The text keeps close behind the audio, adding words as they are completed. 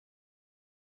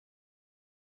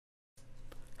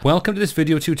Welcome to this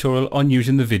video tutorial on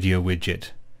using the video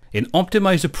widget. In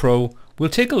Optimizer Pro, we'll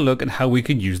take a look at how we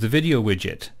can use the video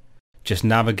widget. Just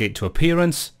navigate to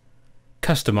Appearance,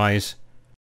 Customize,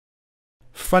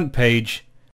 Front Page,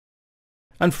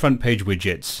 and Front Page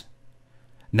Widgets.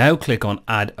 Now click on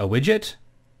Add a Widget,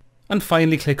 and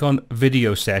finally click on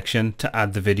Video section to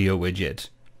add the video widget.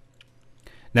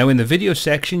 Now in the video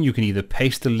section you can either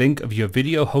paste the link of your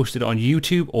video hosted on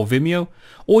YouTube or Vimeo,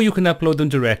 or you can upload them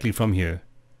directly from here.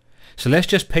 So let's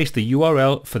just paste the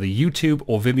URL for the YouTube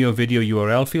or Vimeo video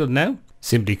URL field now.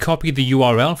 Simply copy the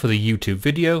URL for the YouTube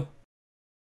video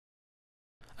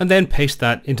and then paste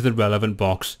that into the relevant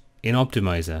box in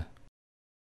Optimizer.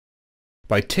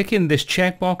 By ticking this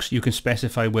checkbox, you can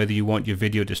specify whether you want your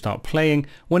video to start playing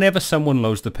whenever someone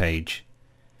loads the page.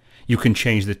 You can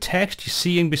change the text you're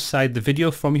seeing beside the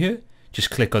video from here. Just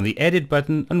click on the edit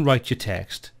button and write your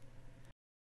text.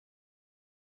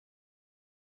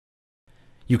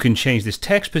 You can change this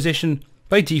text position.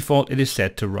 By default it is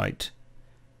set to right.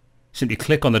 Simply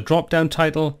click on the drop down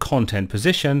title, content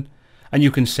position, and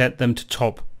you can set them to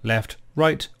top, left,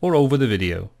 right or over the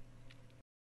video.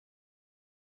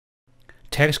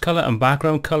 Text color and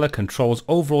background color controls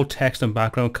overall text and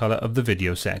background color of the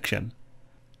video section.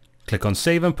 Click on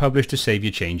Save and Publish to save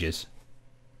your changes.